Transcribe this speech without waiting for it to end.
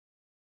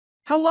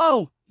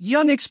Hello,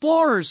 young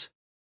explorers!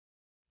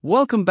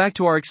 Welcome back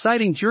to our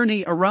exciting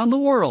journey around the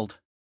world.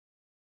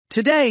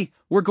 Today,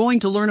 we're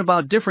going to learn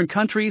about different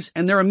countries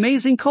and their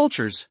amazing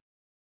cultures.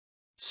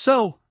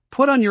 So,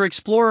 put on your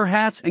explorer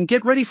hats and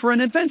get ready for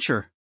an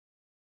adventure.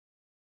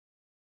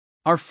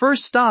 Our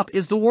first stop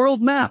is the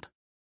world map.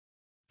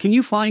 Can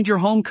you find your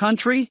home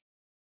country?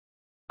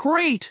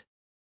 Great!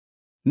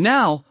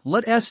 Now,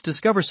 let us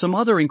discover some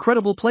other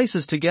incredible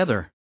places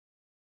together.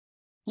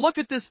 Look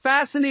at this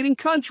fascinating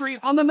country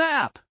on the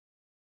map.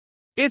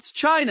 It's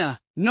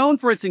China, known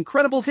for its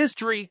incredible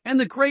history and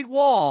the Great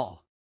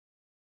Wall.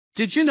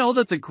 Did you know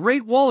that the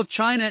Great Wall of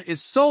China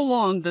is so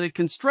long that it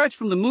can stretch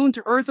from the moon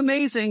to Earth?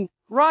 Amazing,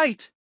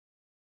 right?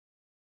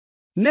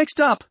 Next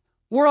up,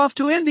 we're off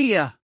to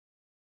India.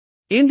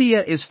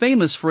 India is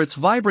famous for its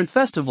vibrant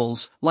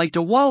festivals, like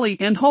Diwali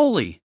and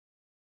Holi.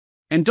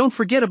 And don't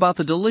forget about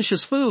the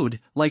delicious food,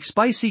 like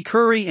spicy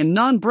curry and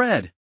naan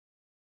bread.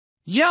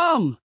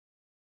 Yum!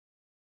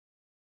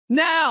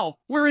 Now,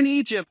 we're in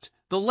Egypt,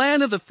 the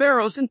land of the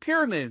pharaohs and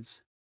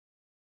pyramids.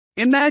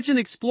 Imagine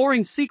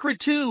exploring secret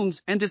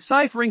tombs and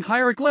deciphering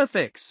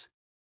hieroglyphics.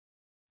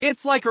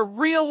 It's like a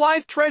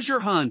real-life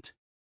treasure hunt.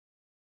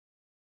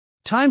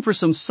 Time for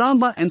some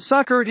samba and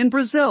soccer in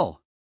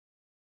Brazil.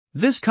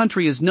 This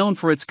country is known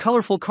for its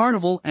colorful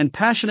carnival and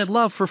passionate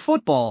love for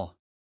football.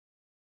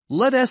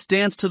 Let us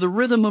dance to the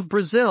rhythm of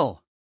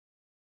Brazil.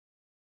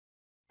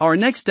 Our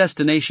next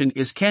destination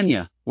is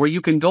Kenya, where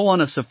you can go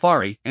on a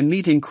safari and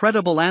meet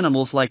incredible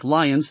animals like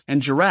lions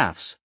and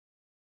giraffes.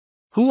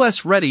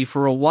 Who's ready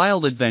for a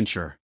wild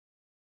adventure?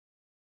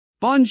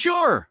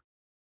 Bonjour!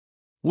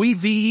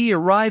 We've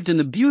arrived in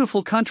the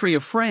beautiful country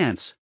of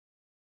France.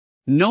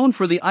 Known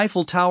for the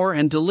Eiffel Tower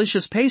and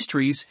delicious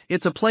pastries,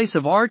 it's a place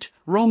of art,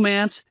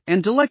 romance,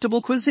 and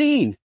delectable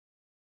cuisine.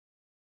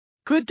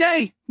 Good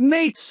day,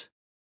 mates!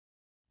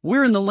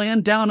 We're in the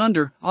land down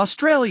under,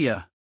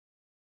 Australia.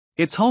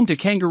 It's home to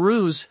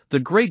kangaroos, the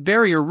Great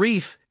Barrier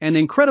Reef, and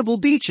incredible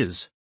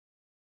beaches.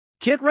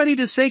 Get ready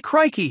to say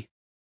crikey!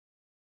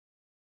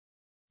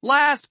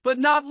 Last but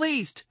not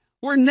least,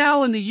 we're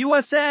now in the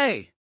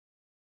USA.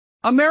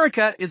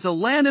 America is a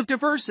land of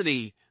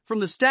diversity,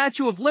 from the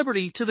Statue of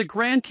Liberty to the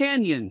Grand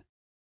Canyon.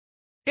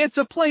 It's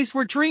a place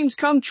where dreams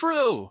come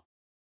true.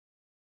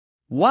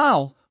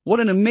 Wow, what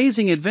an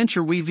amazing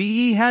adventure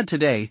we've had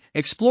today,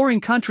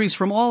 exploring countries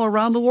from all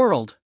around the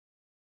world.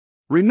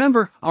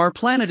 Remember, our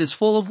planet is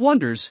full of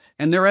wonders,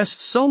 and there is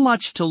so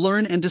much to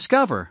learn and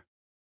discover.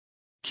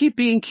 Keep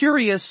being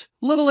curious,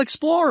 little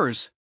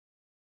explorers.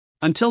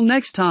 Until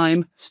next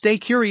time, stay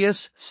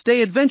curious,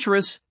 stay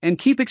adventurous, and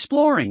keep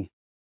exploring.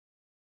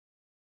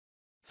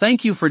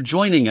 Thank you for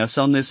joining us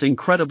on this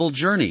incredible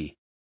journey.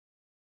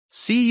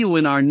 See you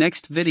in our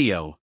next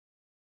video.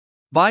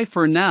 Bye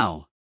for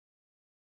now.